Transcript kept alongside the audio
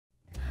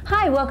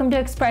Hi, welcome to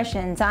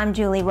Expressions. I'm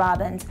Julie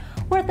Robbins.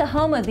 We're at the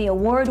home of the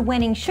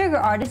award-winning sugar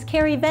artist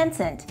Carrie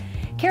Vincent.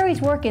 Carrie's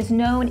work is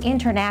known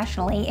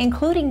internationally,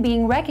 including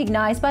being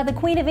recognized by the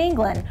Queen of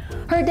England.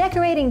 Her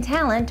decorating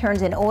talent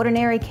turns an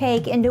ordinary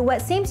cake into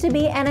what seems to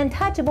be an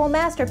untouchable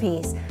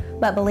masterpiece.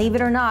 But believe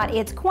it or not,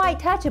 it's quite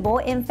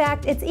touchable. In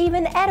fact, it's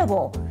even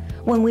edible.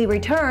 When we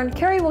return,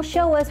 Carrie will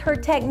show us her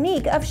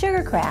technique of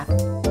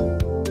sugarcraft.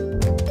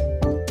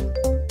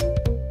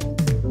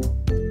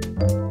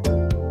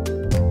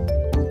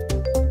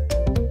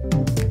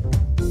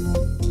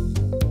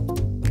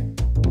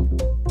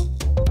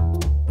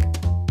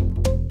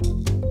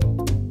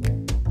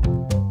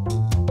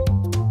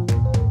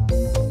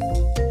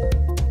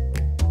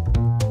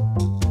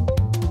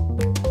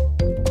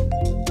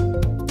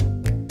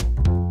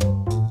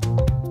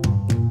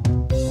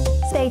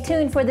 Stay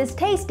tuned for this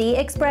tasty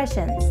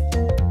Expressions.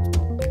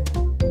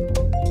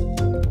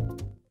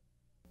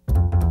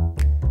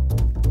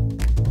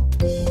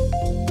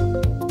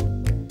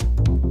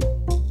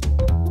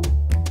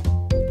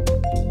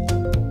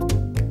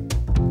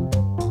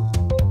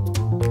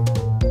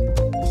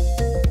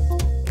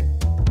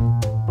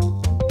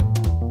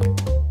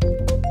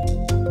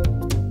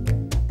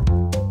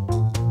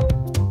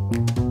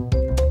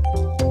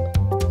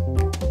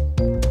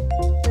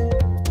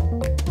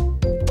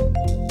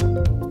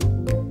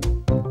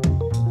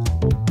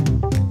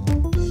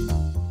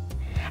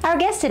 Our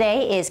guest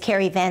today is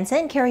Carrie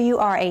Vincent. Carrie, you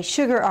are a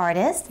sugar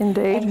artist.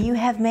 Indeed. And you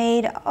have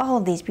made all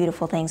of these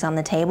beautiful things on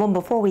the table.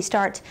 Before we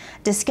start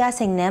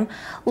discussing them,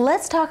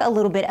 let's talk a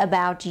little bit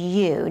about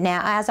you.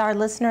 Now, as our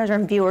listeners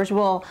and viewers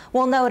will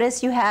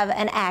notice, you have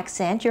an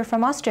accent. You're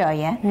from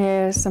Australia.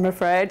 Yes, I'm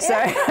afraid so.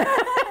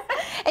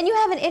 And you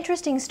have an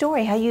interesting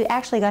story, how you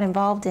actually got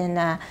involved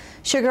in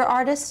sugar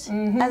artist,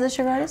 as a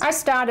sugar artist? I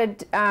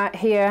started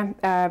here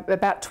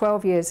about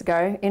 12 years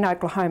ago in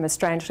Oklahoma,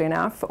 strangely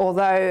enough,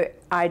 although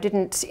I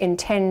didn't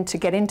intend to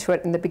get into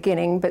it in the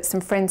beginning, but some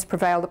friends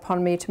prevailed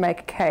upon me to make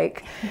a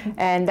cake,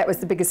 and that was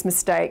the biggest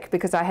mistake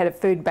because I had a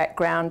food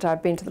background.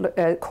 I've been to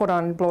the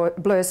Cordon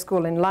Bleu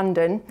School in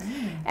London,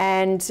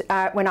 and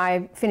when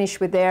I finished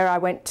with there, I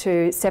went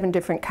to 7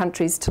 different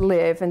countries to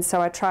live, and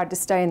so I tried to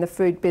stay in the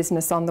food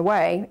business on the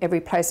way. Every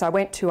place I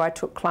went to, I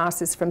took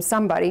classes from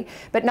somebody,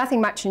 but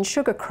nothing much in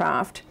sugar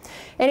craft.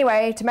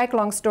 Anyway, to make a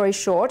long story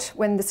short,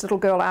 when this little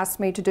girl asked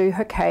me to do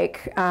her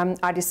cake,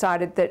 I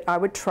decided that I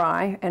would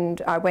try,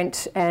 and I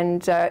went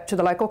and to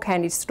the local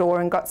candy store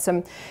and got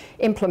some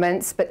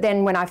implements, but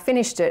then when I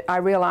finished it, I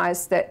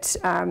realized that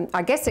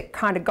I guess it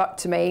kind of got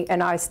to me,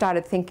 and I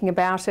started thinking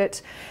about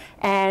it.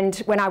 And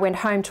when I went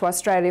home to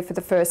Australia for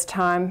the first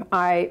time,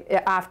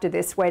 after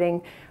this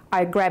wedding,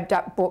 I grabbed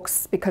up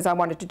books because I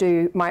wanted to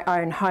do my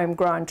own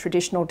homegrown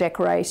traditional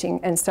decorating,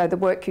 and so the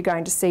work you're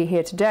going to see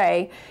here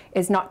today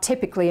is not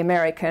typically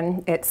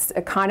American. It's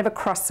a kind of a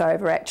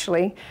crossover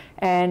actually,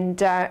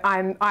 and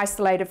I'm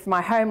isolated from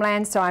my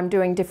homeland, so I'm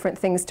doing different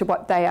things to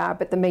what they are,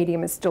 but the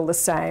medium is still the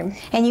same.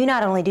 And you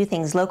not only do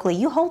things locally,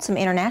 you hold some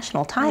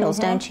international titles,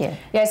 don't you?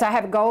 Yes, I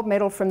have a gold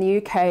medal from the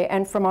UK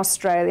and from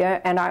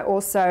Australia, and I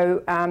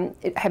also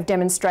have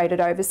demonstrated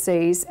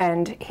overseas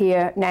and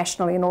here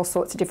nationally in all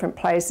sorts of different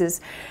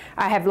places.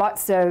 I have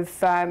lots of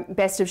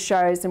best of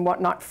shows and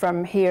whatnot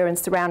from here and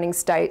surrounding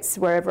states.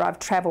 Wherever I've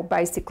travelled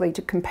basically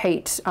to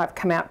compete, I've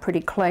come out pretty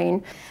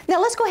clean.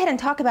 Now let's go ahead and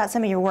talk about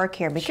some of your work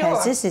here,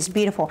 because this is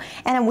beautiful.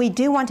 And we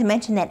do want to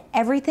mention that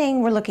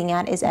everything we're looking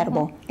at is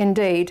edible.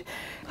 Indeed.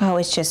 Oh,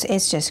 it's just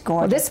gorgeous.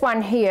 Well, this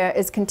one here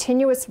is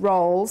continuous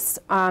rolls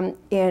on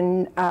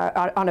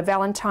a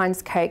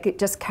Valentine's cake. It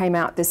just came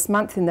out this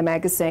month in the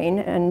magazine,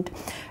 and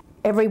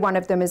every one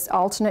of them is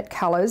alternate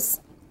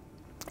colours.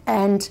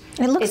 And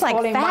it looks it's like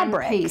all in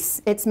fabric. one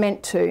piece. It's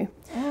meant to.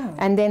 Oh.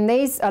 And then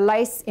these are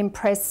lace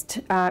impressed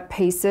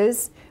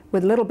pieces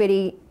with little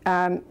bitty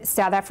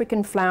South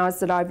African flowers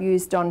that I've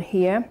used on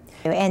here.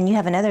 And you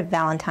have another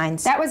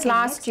Valentine's. That was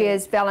last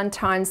year's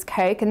Valentine's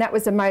cake, and that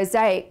was a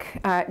mosaic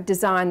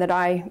design that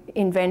I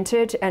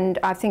invented, and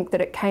I think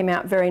that it came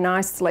out very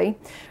nicely.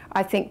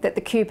 I think that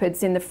the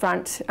cupids in the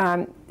front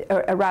are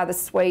rather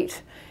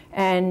sweet.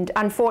 And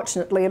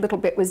unfortunately a little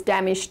bit was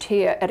damaged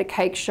here at a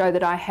cake show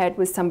that I had,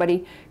 with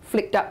somebody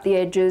flicked up the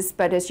edges,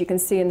 but as you can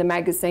see in the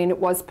magazine, it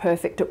was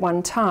perfect at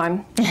one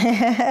time.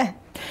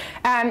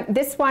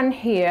 This one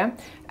here,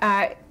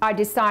 I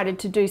decided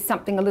to do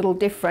something a little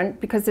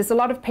different, because there's a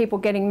lot of people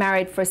getting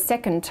married for a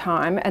second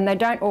time, and they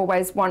don't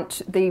always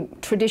want the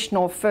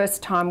traditional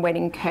first time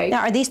wedding cake.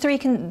 Now, are these three,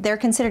 they're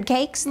considered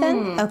cakes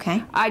then?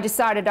 Okay. I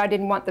decided I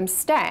didn't want them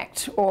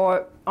stacked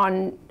or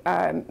on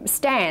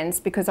stands,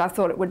 because I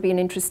thought it would be an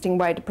interesting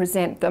way to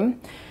present them.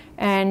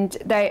 And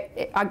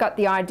I got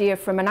the idea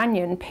from an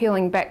onion,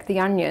 peeling back the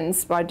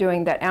onions by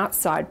doing that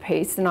outside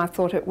piece, and I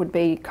thought it would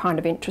be kind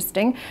of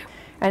interesting.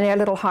 And there are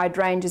little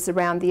hydrangeas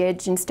around the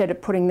edge. Instead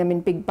of putting them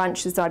in big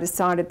bunches, I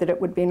decided that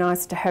it would be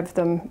nice to have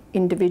them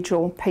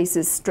individual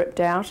pieces stripped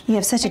out. You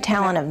have such a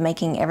talent of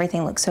making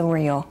everything look so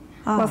real.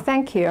 Oh. Well,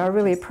 thank you. I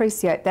really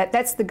appreciate that.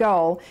 That's the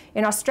goal.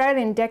 In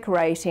Australian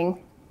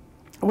decorating,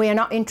 We are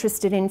not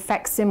interested in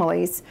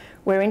facsimiles.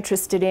 We're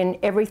interested in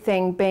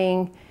everything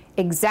being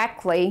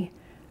exactly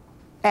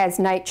as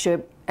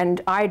nature.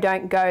 And I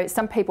don't go,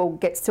 some people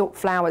get silk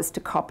flowers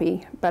to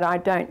copy, but I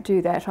don't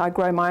do that. I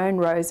grow my own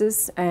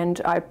roses and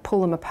I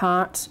pull them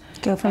apart.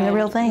 Go from the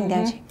real thing,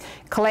 don't you?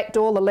 Collect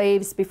all the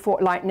leaves before,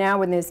 like now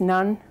when there's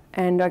none,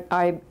 and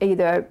I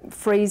either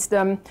freeze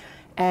them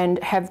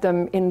and have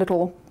them in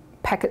little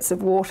packets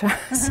of water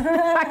so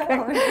I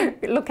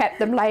can look at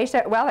them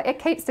later. Well, it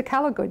keeps the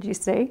colour good, you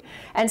see.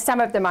 And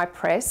some of them I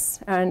press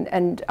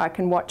and I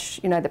can watch,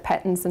 you know, the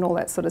patterns and all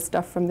that sort of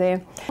stuff from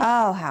there.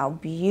 Oh, how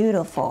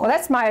beautiful. Well,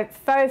 that's my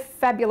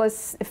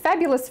fabulous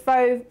faux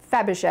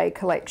Fabergé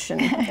collection.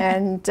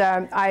 And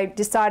I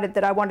decided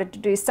that I wanted to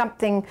do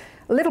something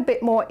a little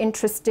bit more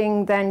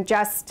interesting than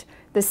just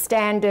the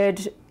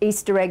standard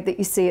Easter egg that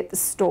you see at the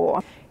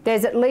store.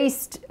 There's at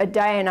least a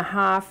day and a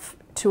half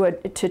to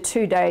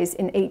 2 days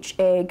in each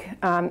egg.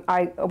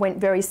 I went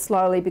very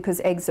slowly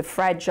because eggs are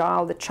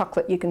fragile. The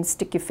chocolate you can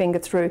stick your finger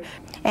through.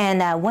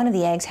 And one of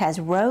the eggs has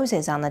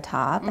roses on the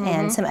top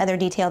and some other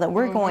detail that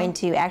we're going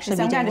to actually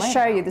be doing. I'm going to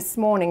show you this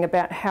morning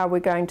about how we're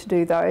going to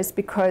do those,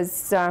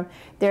 because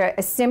they're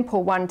a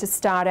simple one to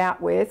start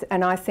out with,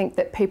 and I think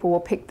that people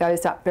will pick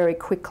those up very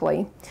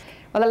quickly.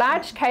 Well, the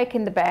large cake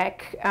in the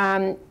back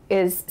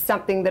is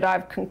something that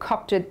I've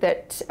concocted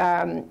that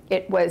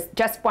it was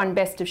just won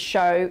Best of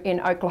Show in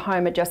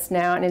Oklahoma just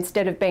now, and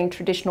instead of being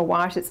traditional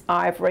white, it's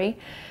ivory.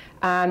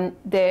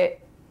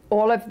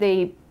 All of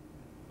the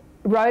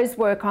rose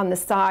work on the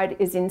side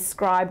is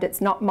inscribed, it's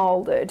not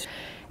moulded.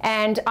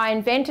 And I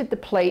invented the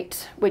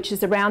pleat, which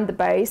is around the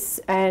base,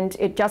 and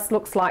it just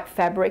looks like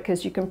fabric,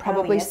 as you can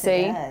probably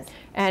see. It does.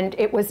 And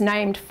it was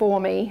named for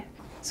me.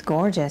 It's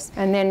gorgeous.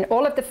 And then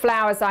all of the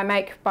flowers I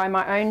make by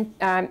my own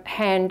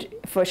hand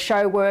for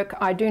show work.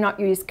 I do not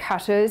use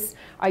cutters.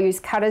 I use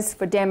cutters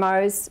for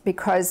demos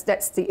because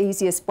that's the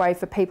easiest way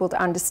for people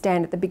to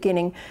understand at the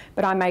beginning.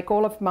 But I make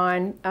all of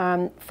mine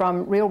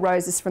from real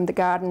roses from the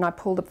garden. I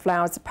pull the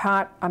flowers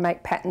apart, I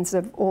make patterns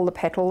of all the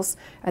petals,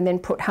 and then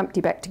put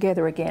Humpty back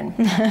together again.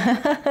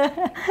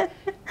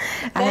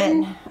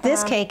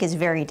 This cake is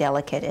very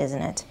delicate,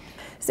 isn't it?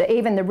 So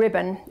even the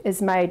ribbon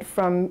is made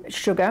from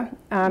sugar.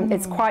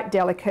 It's quite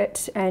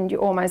delicate and you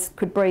almost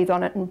could breathe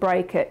on it and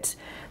break it.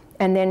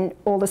 And then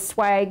all the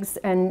swags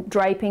and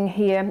draping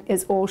here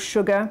is all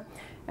sugar.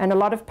 And a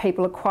lot of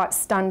people are quite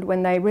stunned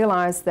when they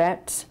realise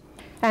that.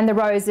 And the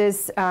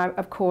roses,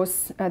 of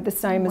course, are the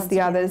same as the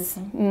others.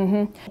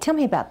 Tell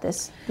me about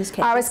this cake.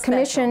 I was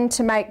commissioned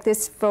to make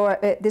this for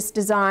this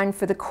design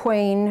for the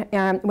Queen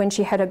when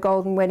she had her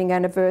golden wedding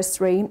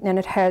anniversary, and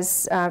it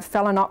has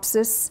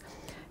Phalaenopsis,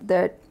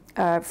 the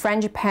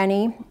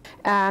Frangipani,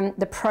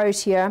 the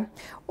Protea.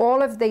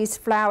 All of these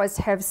flowers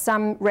have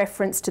some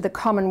reference to the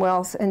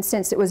Commonwealth, and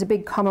since it was a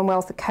big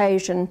Commonwealth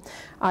occasion,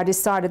 I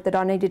decided that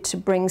I needed to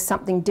bring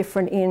something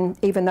different in.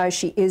 Even though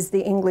she is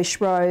the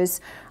English rose,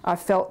 I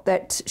felt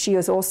that she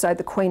is also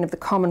the Queen of the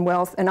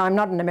Commonwealth, and I'm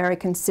not an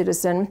American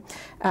citizen.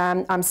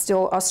 I'm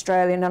still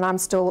Australian and I'm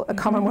still a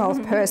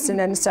Commonwealth person,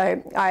 and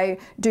so I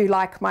do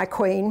like my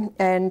Queen,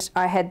 and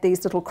I had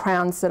these little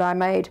crowns that I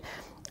made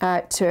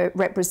to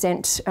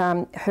represent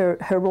her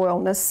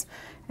royalness.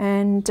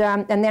 And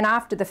then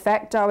after the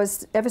fact, I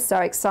was ever so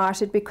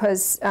excited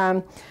because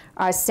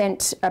I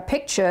sent a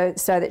picture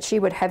so that she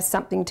would have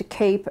something to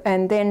keep,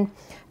 and then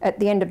at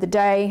the end of the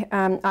day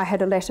I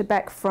had a letter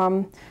back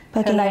from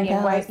her lady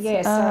in waiting.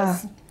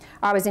 Yes,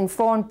 I was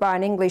informed by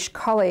an English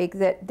colleague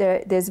that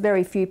there's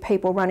very few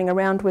people running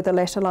around with a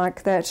letter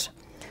like that,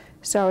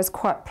 so I was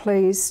quite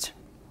pleased.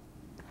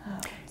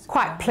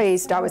 Quite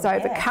pleased. I was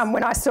overcome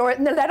when I saw it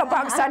in the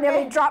letterbox. I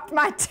nearly dropped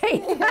my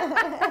teeth.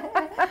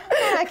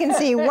 I can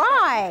see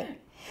why.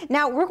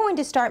 Now we're going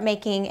to start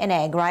making an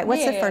egg, right?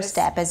 What's the first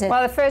step? Is it?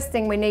 Well, the first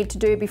thing we need to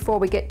do before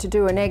we get to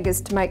do an egg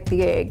is to make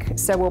the egg.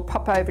 So we'll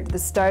pop over to the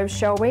stove,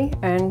 shall we,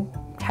 and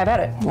have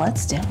at it.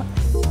 Let's do it.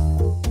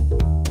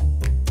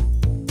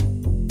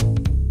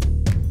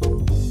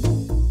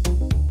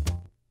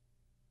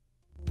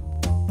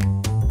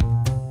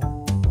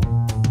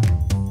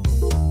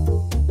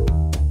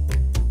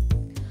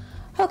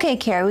 Okay,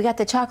 Carrie, we got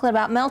the chocolate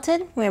about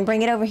melted. We're gonna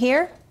bring it over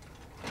here.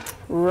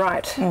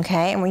 Right.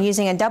 Okay, and we're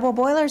using a double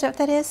boiler, is that what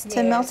that is,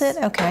 to melt it?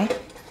 Okay.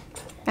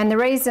 And the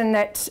reason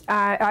that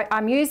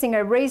I'm using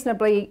a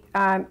reasonably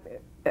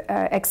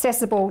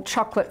accessible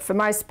chocolate for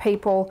most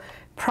people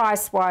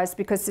price-wise,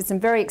 because there's some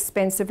very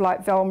expensive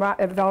like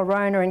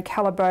Valrhona and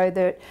Callebaut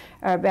that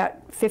are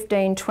about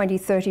 $15, $20,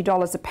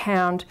 $30 a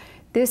pound.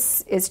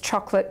 This is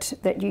chocolate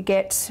that you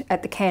get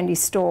at the candy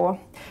store.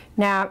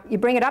 Now you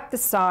bring it up the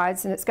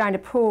sides and it's going to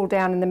pool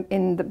down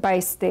in the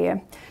base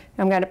there.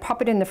 I'm going to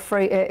pop it in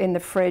the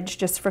fridge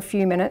just for a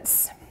few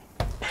minutes.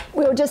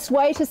 We'll just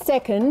wait a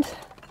second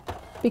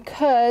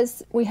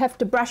because we have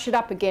to brush it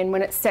up again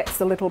when it sets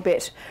a little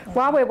bit.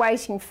 While we're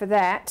waiting for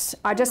that,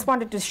 I just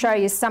wanted to show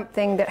you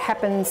something that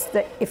happens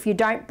that if you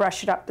don't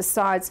brush it up the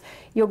sides,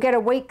 you'll get a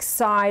weak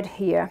side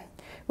here,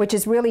 which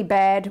is really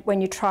bad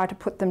when you try to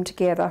put them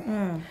together.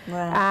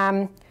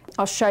 Right.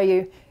 I'll show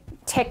you.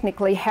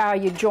 technically how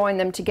you join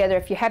them together.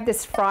 If you have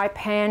this fry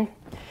pan,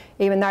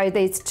 even though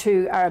these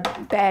two are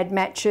bad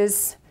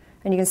matches,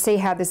 and you can see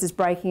how this is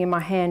breaking in my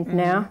hand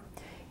now,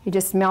 you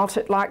just melt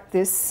it like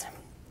this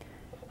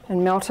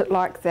and melt it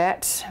like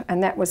that,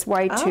 and that was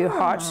way too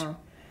hot,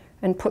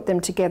 and put them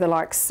together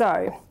like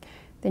so.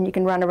 Then you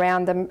can run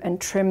around them and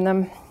trim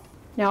them.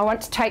 Now I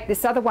want to take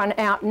this other one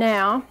out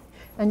now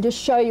and just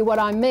show you what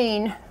I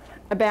mean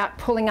about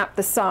pulling up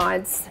the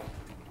sides.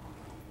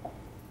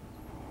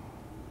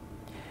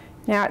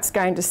 Now it's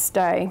going to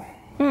stay.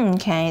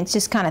 Okay, it's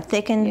just kind of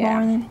thickened more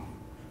than...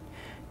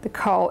 The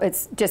coal,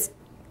 it's just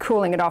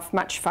cooling it off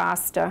much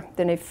faster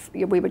than if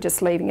we were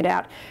just leaving it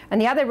out.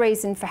 And the other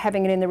reason for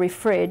having it in the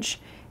fridge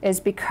is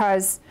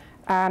because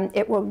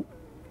it will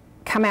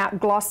come out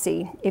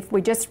glossy. If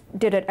we just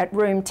did it at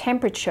room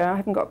temperature, I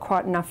haven't got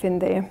quite enough in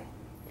there,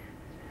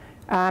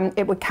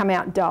 it would come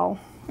out dull.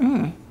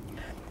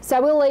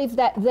 So we'll leave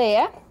that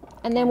there,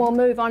 and then we'll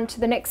move on to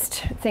the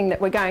next thing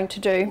that we're going to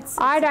do.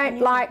 I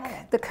don't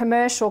like the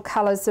commercial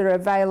colours that are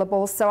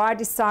available, so I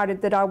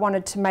decided that I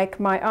wanted to make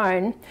my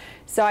own.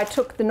 So I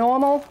took the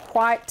normal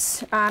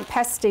white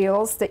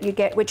pastels that you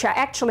get, which are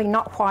actually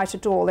not white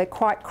at all. They're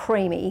quite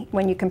creamy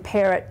when you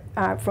compare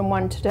it from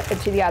one to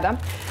the other.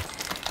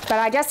 But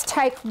I just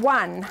take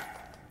one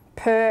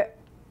per...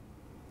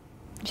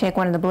 Check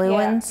one of the blue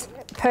ones?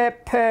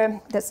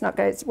 Per, that's not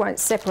going, it won't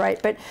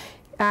separate, but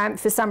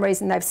for some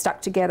reason they've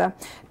stuck together.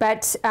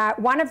 But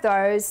one of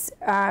those,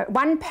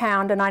 1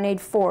 pound, and I need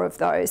 4 of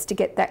those to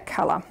get that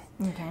colour.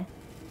 Okay.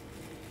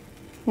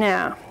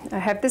 Now, I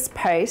have this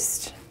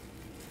paste,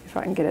 if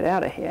I can get it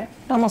out of here.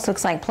 It almost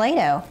looks like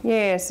Play-Doh.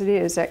 Yes, it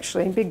is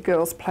actually, big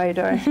girl's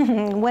Play-Doh.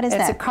 What is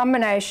that? It's a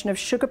combination of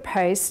sugar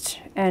paste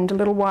and a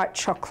little white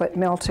chocolate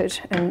melted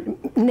and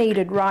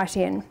kneaded right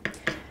in.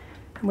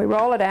 And we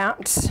roll it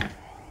out.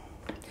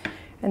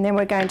 And then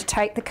we're going to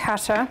take the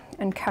cutter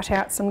and cut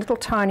out some little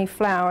tiny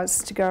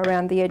flowers to go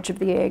around the edge of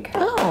the egg.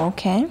 Oh,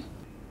 okay.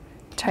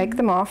 Take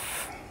them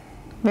off.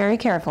 Very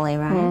carefully,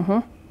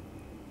 right?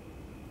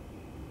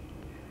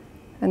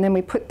 And then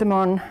we put them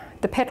on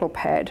the petal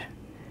pad,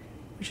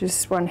 which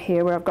is one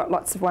here where I've got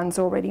lots of ones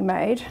already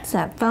made. Is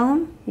that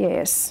foam?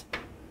 Yes.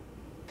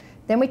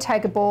 Then we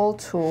take a ball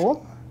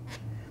tool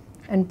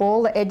and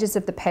ball the edges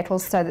of the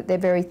petals so that they're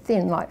very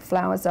thin, like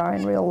flowers are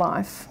in real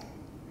life.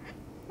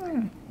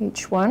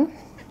 Each one.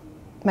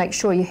 Make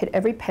sure you hit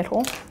every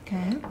petal.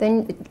 Okay.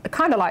 Then,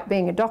 kind of like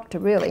being a doctor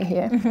really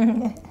here,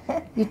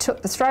 you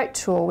took the throat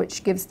tool,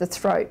 which gives the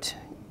throat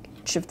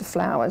each of the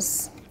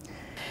flowers.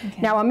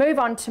 Okay. Now I'll move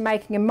on to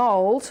making a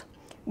mould,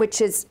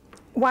 which is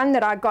one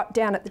that I got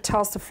down at the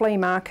Tulsa Flea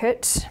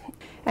Market.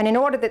 And in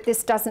order that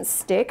this doesn't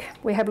stick,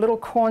 we have a little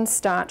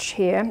cornstarch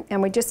here,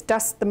 and we just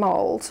dust the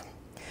mould.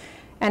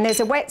 And there's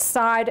a wet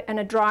side and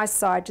a dry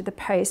side to the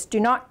paste. Do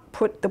not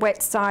put the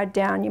wet side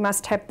down, you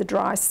must have the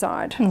dry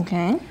side.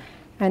 Okay.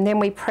 And then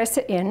we press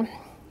it in,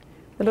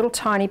 a little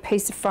tiny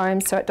piece of foam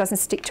so it doesn't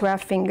stick to our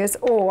fingers,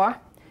 or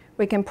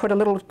we can put a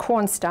little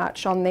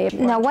cornstarch on there.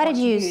 Now why did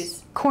you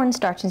use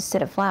cornstarch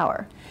instead of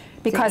flour?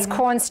 Because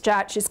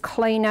cornstarch is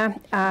cleaner,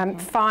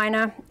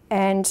 finer,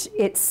 and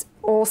it's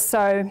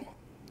also,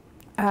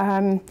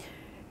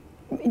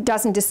 it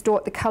doesn't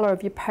distort the colour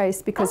of your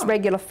paste, because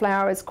regular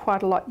flour is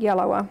quite a lot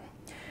yellower.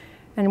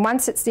 And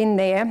once it's in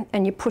there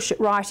and you push it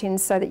right in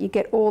so that you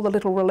get all the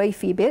little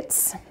reliefy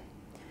bits,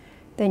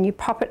 then you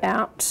pop it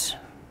out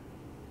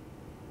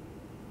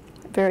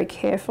very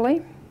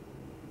carefully,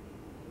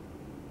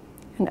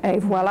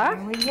 and voila,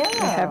 there we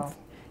go.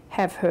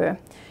 have her.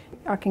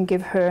 I can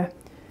give her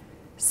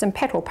some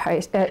petal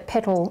paste,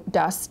 petal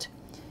dust,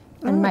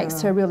 and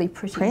makes her really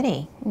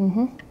pretty.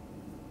 And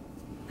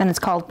it's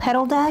called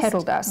petal dust?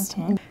 Petal dust.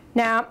 Okay.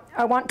 Now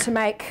I want to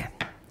make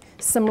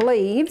some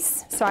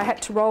leaves, so I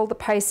had to roll the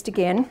paste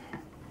again.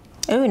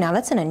 Ooh, now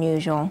that's an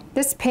unusual.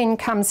 This pen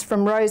comes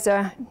from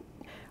Rosa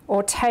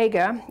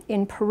Ortega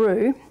in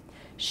Peru.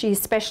 She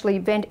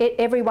especially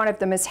every one of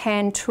them is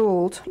hand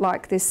tooled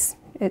like this.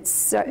 It's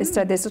so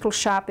there's little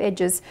sharp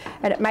edges,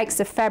 and it makes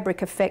a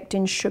fabric effect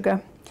in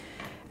sugar.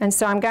 And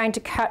so I'm going to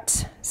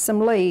cut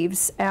some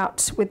leaves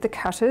out with the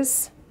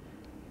cutters.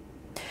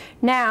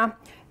 Now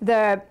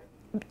the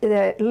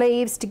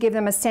leaves, to give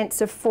them a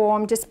sense of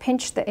form, just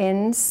pinch the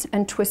ends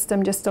and twist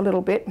them just a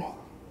little bit.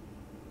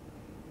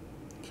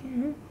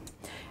 Okay.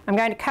 I'm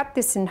going to cut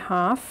this in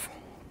half.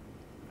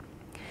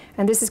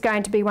 And this is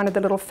going to be one of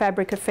the little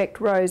fabric effect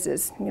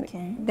roses.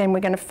 Okay. Then we're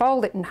going to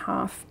fold it in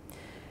half.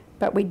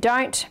 But we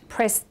don't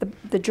press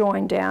the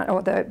join down,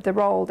 or the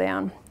roll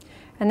down.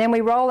 And then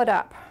we roll it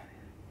up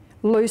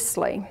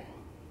loosely,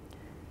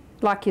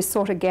 like you're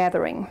sort of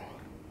gathering.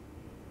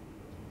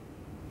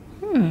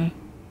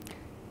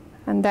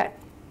 And that,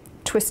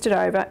 twist it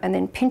over and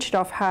then pinch it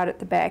off hard at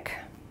the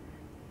back.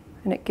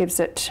 And it gives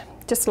it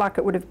just like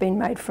it would have been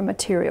made from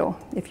material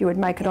if you would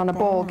make it on a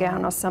ball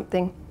gown or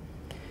something.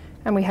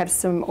 And we have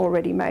some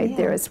already made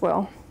there as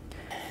well.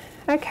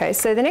 Okay,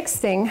 so the next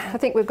thing, I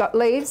think we've got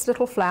leaves,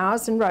 little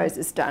flowers and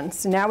roses done.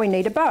 So now we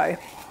need a bow.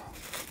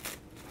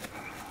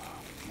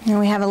 And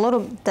we have a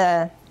little,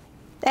 the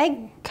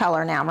egg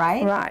color now,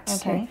 right? Right.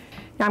 Okay.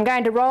 Now I'm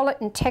going to roll it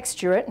and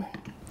texture it.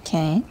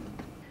 Okay.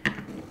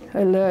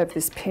 I love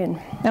this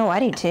pen. Oh, I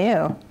do too.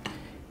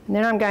 And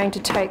then I'm going to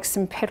take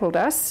some petal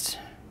dust.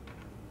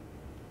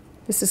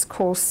 This is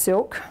called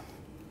silk.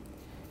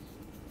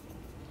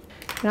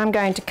 And I'm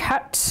going to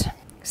cut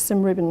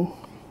some ribbon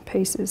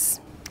pieces.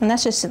 And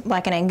that's just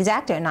like an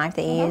X-Acto knife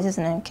that you use,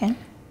 isn't it? Okay.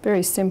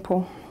 Very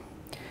simple.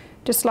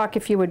 Just like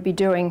if you would be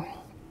doing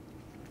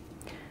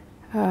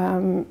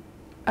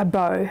a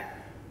bow.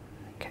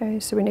 Okay,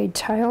 so we need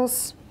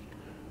tails.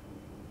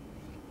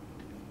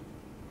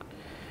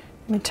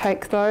 We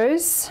take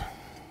those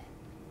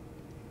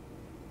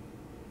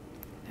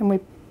and we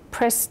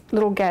press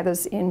little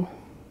gathers in.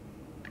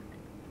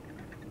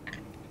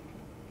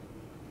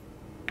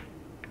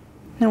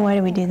 Now why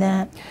do we do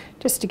that?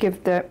 Just to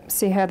give the,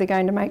 see how they're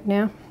going to make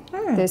now?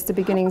 There's the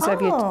beginnings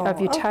of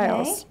your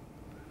tails.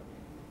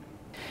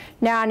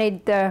 Now I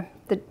need the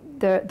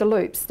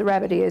loops, the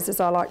rabbit ears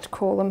as I like to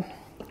call them.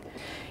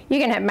 You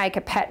can make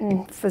a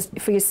pattern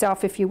for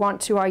yourself if you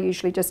want to. I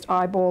usually just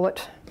eyeball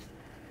it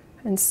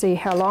and see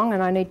how long,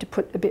 and I need to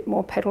put a bit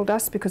more petal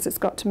dust because it's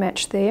got to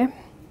match there.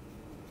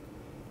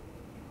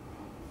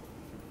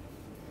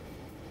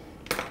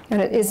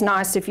 And it is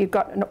nice if you've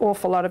got an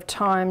awful lot of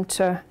time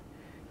to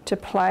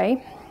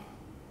play.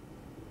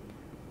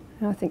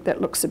 And I think that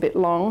looks a bit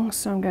long,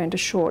 so I'm going to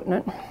shorten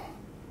it.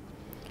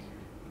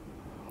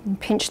 And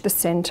pinch the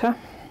centre.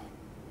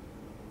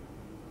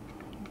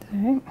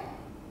 Okay.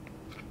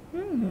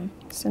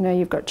 So now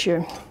you've got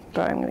your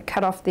bow. I'm going to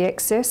cut off the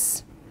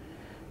excess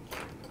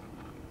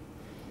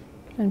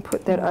and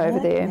put that over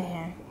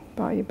there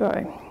by your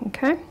bow.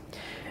 Okay.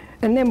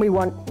 And then we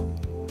want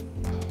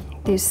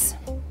this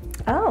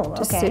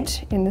to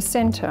sit in the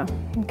centre.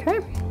 Okay.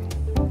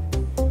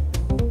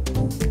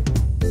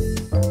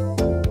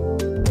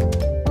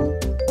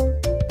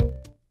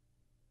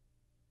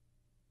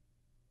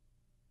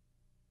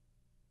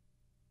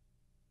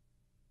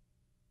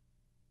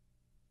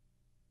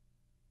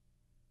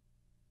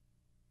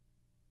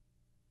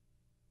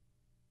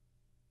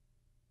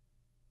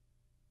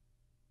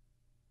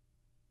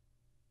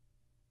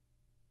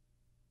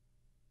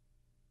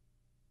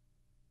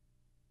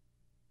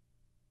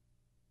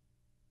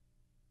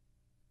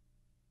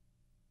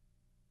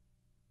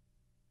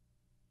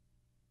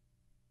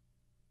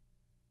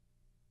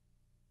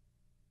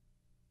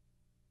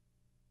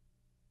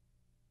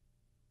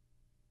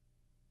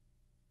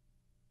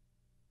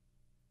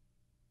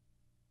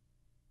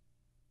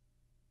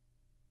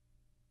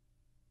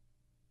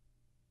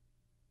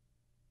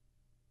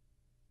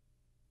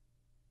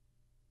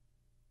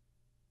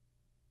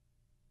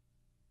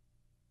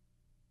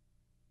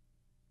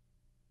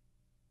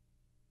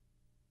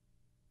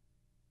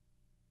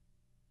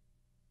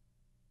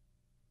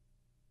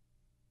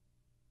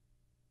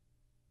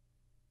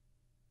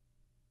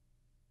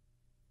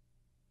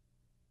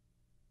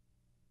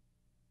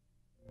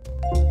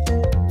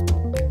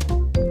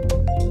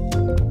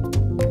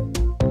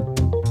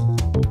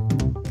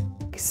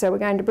 So we're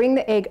going to bring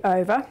the egg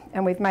over,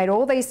 and we've made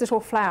all these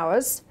little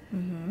flowers.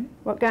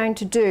 What we're going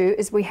to do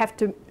is we have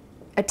to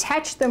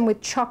attach them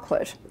with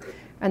chocolate.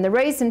 And the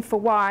reason for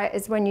why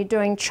is when you're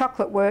doing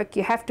chocolate work,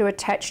 you have to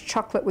attach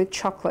chocolate with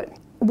chocolate.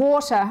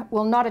 Water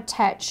will not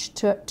attach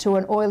to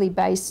an oily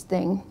based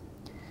thing.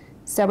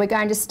 So we're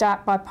going to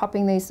start by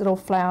popping these little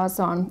flowers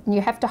on. And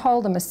you have to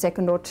hold them a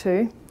second or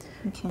two.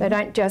 Okay. They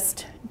don't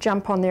just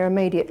jump on there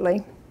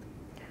immediately.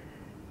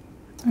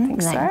 Isn't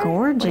that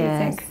gorgeous? What do you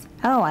think?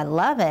 Oh, I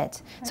love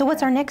it. So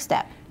what's our next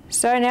step?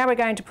 So now we're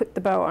going to put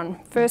the bow on.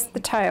 First the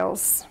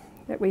tails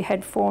that we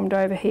had formed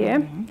over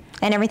here.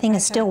 And everything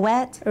is still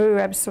wet? Oh,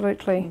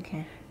 absolutely.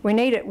 Okay. We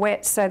need it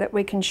wet so that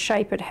we can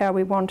shape it how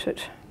we want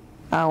it.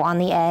 Oh, on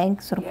the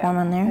egg, sort of form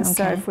on there? And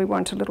so if we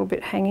want a little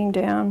bit hanging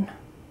down,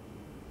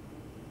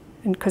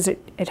 and because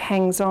it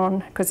hangs on,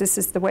 because this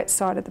is the wet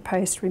side of the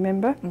paste,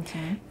 remember?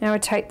 Okay. Now I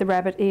take the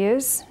rabbit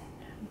ears,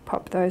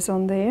 pop those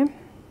on there,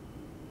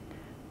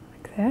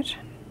 like that.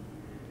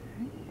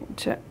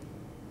 To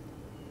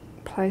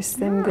place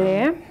them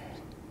there.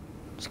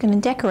 Just going to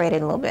decorate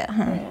it a little bit,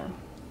 huh?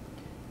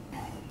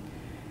 Yeah.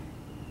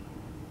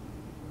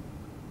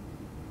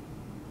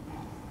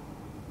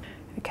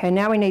 Okay,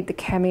 now we need the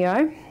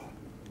cameo.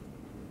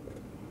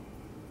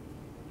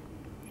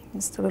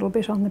 Just a little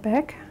bit on the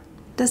back.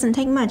 Doesn't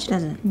take much,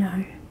 does it?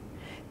 No.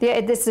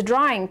 Yeah, there's the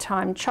drying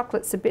time.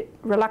 Chocolate's a bit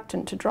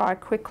reluctant to dry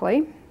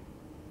quickly.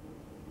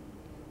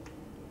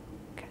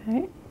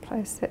 Okay,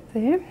 place that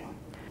there.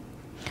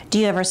 Do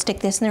you ever stick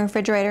this in the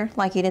refrigerator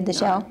like you did the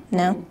shell?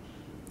 No?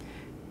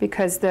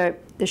 Because the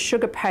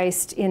sugar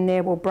paste in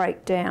there will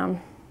break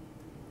down.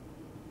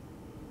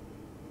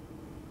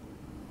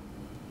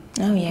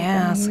 Oh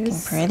yeah, it's looking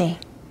pretty.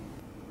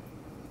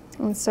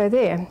 And so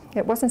there,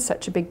 it wasn't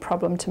such a big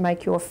problem to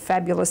make your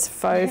fabulous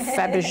faux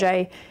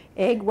Fabergé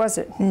egg, was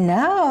it?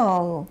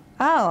 No.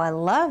 Oh, I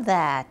love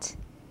that.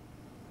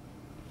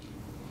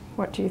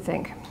 What do you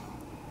think?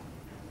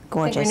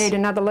 Gorgeous. Think we need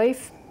another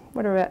leaf?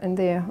 What about in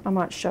there? I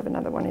might shove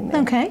another one in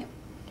there. Okay.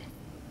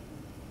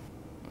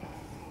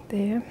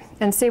 there.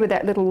 And see with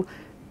that little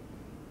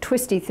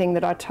twisty thing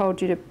that I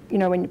told you to, you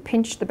know, when you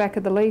pinch the back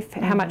of the leaf,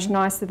 how much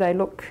nicer they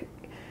look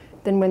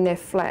than when they're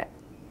flat.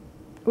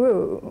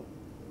 Ooh.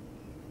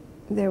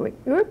 There we,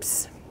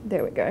 oops,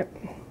 there we go.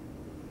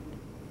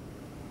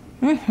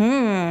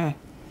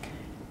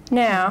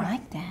 Now, I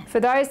like that. for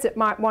those that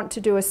might want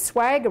to do a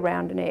swag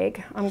around an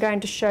egg, I'm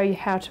going to show you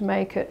how to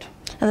make it.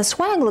 Now the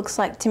swag looks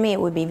like, to me, it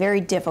would be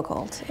very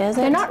difficult, is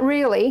it? They're not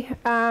really.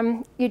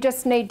 You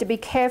just need to be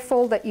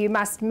careful that you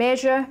must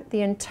measure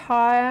the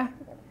entire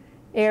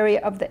area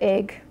of the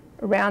egg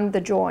around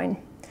the join,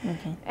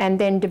 and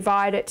then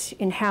divide it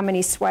in how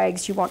many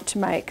swags you want to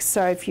make.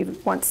 So if you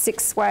want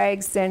 6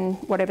 swags, then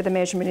whatever the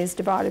measurement is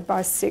divided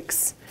by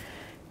 6.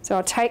 So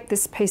I'll take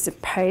this piece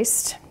of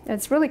paste.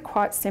 It's really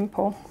quite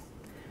simple.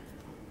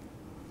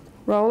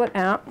 Roll it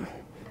out.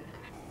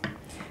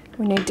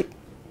 We need to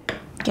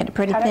get it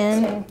pretty cut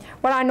thin. it.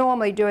 What I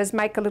normally do is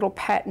make a little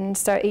pattern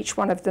so each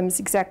one of them is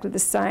exactly the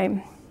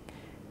same.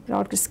 And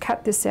I'll just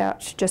cut this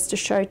out just to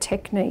show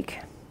technique.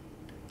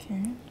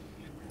 Okay.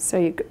 So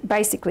you're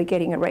basically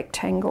getting a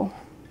rectangle.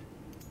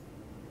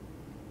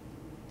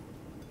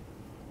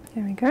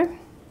 There we go.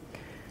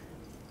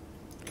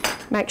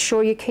 Make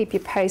sure you keep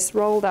your paste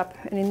rolled up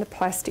and in the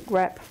plastic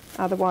wrap,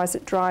 otherwise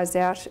it dries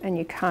out and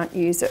you can't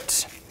use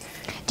it.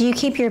 Do you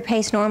keep your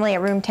paste normally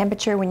at room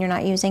temperature when you're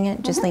not using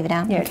it? Just leave it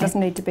out? Yeah, it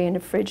doesn't need to be in the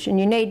fridge. And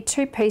you need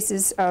 2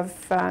 pieces of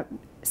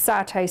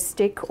satay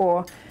stick,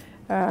 or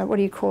what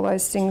do you call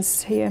those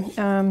things here?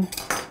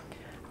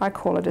 I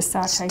call it a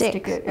satay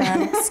stick.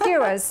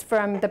 Skewers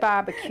from the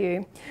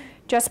barbecue.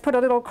 Just put a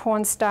little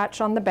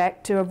cornstarch on the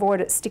back to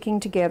avoid it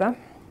sticking together.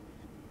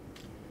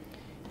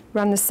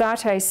 Run the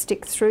satay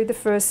stick through the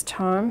first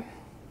time.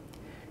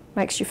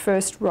 Makes your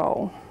first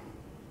roll.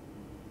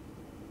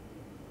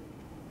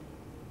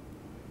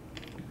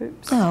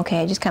 Oops. Oh,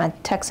 okay, just kind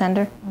of tucks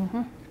under.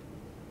 You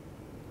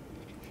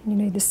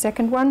need the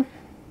second one.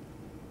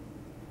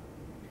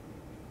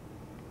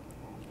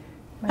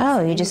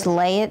 Oh, you just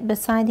lay it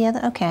beside the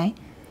other? Okay.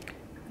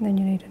 And then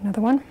you need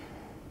another one.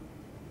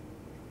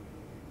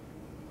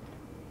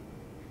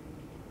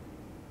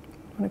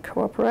 Want to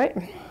cooperate?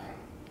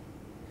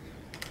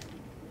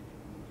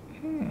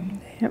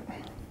 Yep.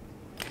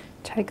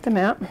 Take them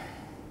out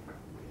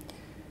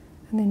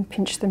and then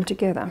pinch them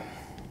together.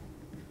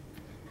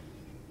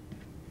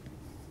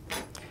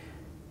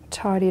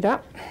 Tidy it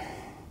up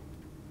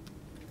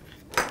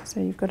so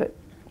you've got it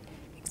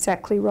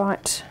exactly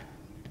right.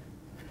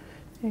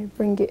 You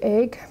bring your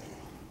egg.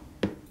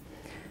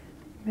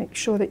 Make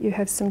sure that you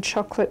have some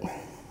chocolate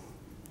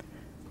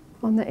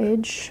on the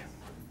edge.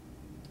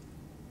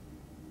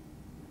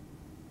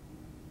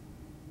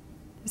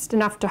 Just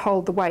enough to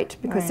hold the weight,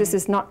 because this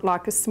is not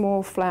like a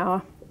small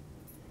flower.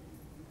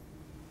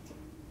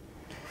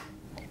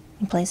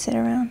 You place it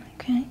around,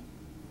 okay.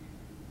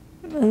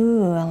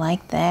 Ooh, I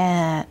like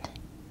that.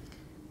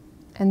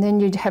 And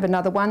then you'd have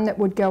another one that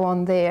would go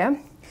on there.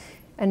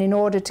 And in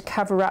order to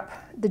cover up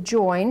the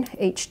join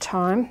each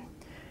time,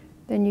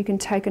 then you can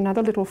take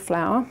another little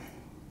flower,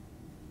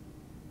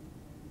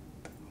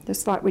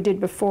 just like we did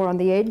before on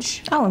the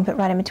edge. Oh, and put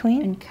right in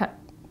between? And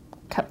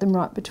cut them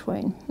right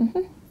between.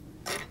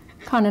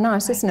 Kind of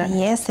nice, isn't it?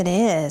 Yes, it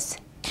is.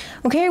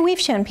 Well, Carrie, we've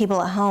shown people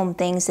at home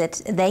things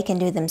that they can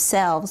do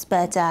themselves,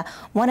 but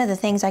one of the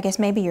things I guess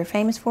maybe you're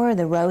famous for are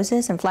the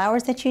roses and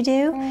flowers that you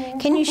do.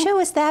 Can you show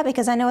us that?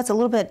 Because I know it's a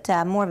little bit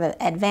more of an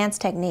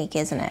advanced technique,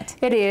 isn't it?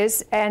 It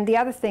is, and the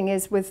other thing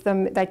is with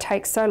them, they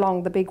take so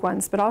long, the big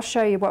ones, but I'll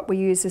show you what we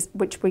use,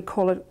 which we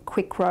call a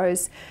quick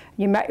rose.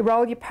 You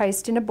roll your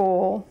paste in a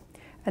ball,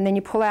 and then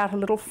you pull out a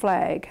little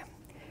flag,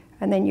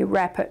 and then you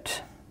wrap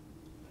it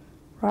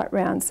right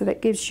round, so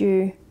that gives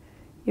you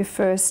your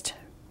first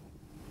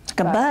like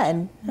a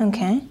bud.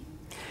 Okay.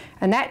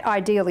 And that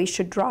ideally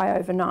should dry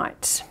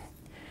overnight.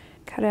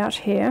 Cut out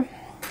here.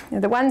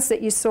 Now the ones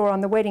that you saw on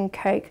the wedding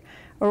cake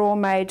are all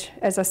made,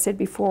 as I said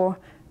before,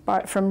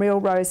 from real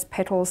rose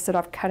petals that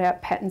I've cut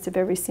out patterns of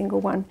every single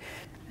one.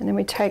 And then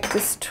we take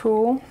this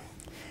tool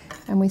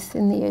and we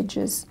thin the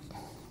edges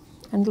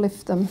and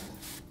lift them.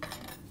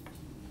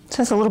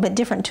 So it's a little bit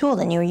different tool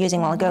than you were using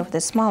a while ago for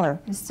the smaller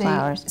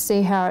flowers.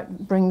 See how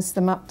it brings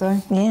them up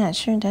though? Yeah, it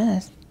sure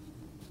does.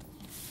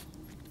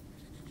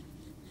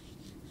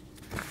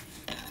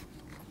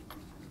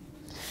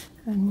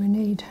 And we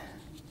need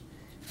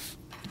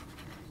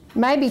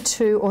maybe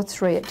 2 or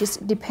 3. It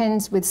just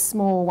depends with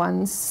small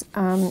ones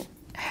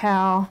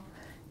how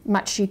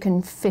much you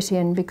can fit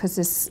in, because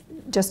there's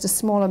just a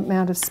small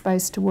amount of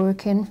space to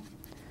work in.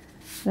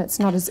 And it's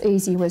not as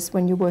easy as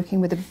when you're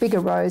working with a bigger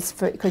rose,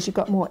 because you've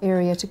got more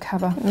area to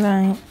cover.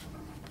 Right.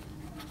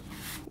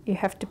 You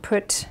have to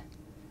put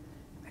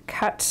a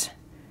cut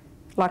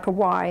like a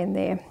Y in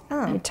there.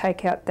 Oh. You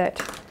take out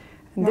that.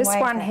 And The this Y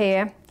one cut.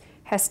 here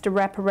has to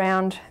wrap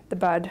around the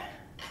bud.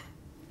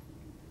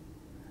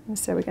 And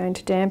so we're going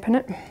to dampen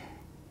it.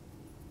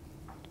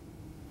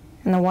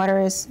 And the water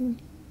is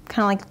kind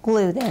of like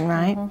glue then,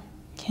 right?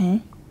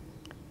 Okay.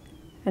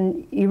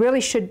 And you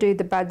really should do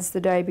the buds the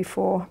day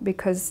before,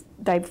 because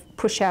they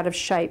push out of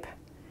shape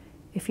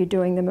if you're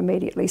doing them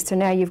immediately. So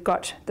now you've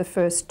got the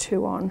first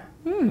 2 on.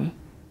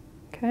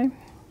 Okay.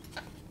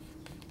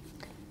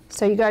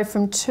 So you go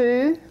from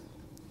 2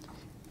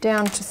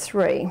 down to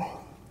 3,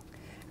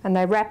 and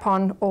they wrap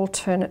on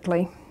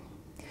alternately.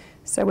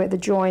 So where the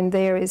join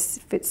there is,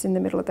 fits in the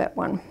middle of that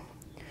one.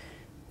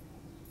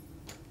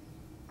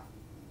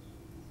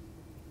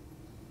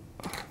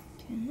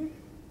 Okay.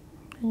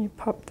 And you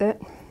pop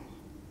that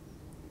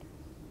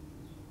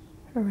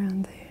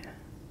around there.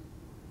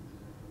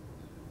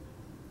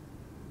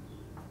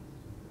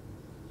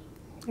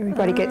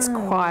 Everybody gets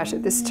quiet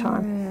at this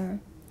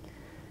time.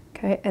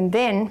 Okay, and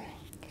then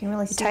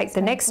you take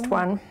the next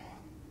one,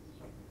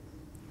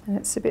 and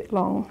it's a bit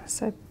long,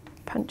 so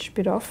punch a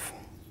bit off.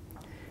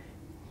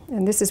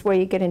 And this is where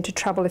you get into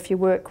trouble if you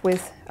work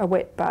with a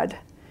wet bud,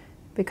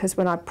 because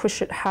when I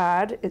push it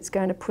hard, it's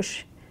going to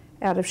push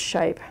out of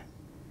shape.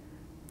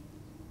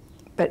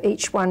 But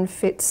each one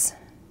fits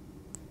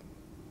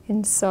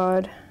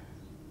inside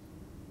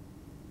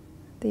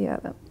the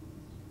other.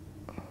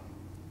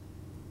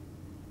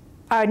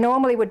 I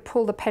normally would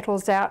pull the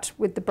petals out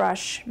with the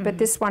brush, but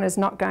this one is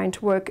not going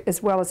to work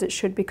as well as it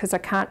should because I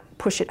can't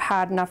push it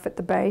hard enough at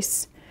the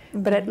base.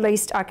 But at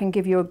least I can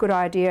give you a good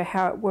idea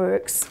how it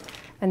works.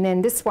 And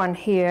then this one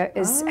here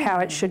is how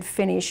it should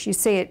finish. You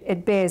see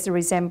it bears a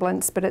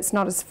resemblance, but it's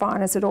not as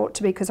fine as it ought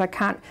to be because I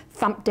can't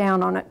thump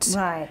down on it.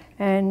 Right.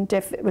 And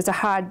if it was a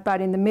hard bud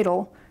in the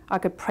middle, I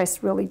could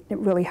press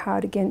really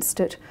hard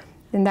against it.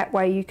 And that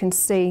way you can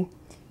see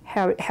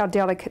how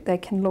delicate they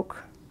can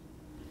look.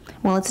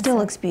 Well, it still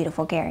looks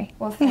beautiful, Gary.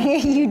 Well,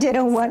 thank you. You did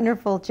a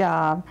wonderful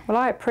job. Well,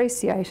 I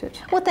appreciate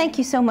it. Well, thank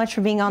you so much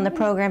for being on the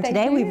program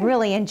today. We've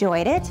really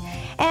enjoyed it.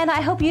 And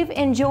I hope you've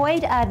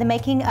enjoyed the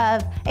making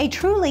of a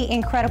truly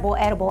incredible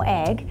edible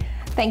egg.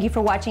 Thank you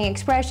for watching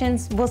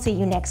Expressions. We'll see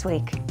you next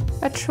week.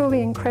 A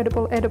truly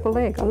incredible edible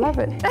egg. I love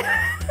it.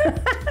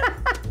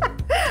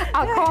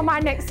 I'll call my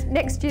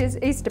next year's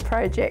Easter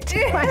project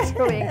my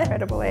truly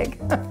incredible egg.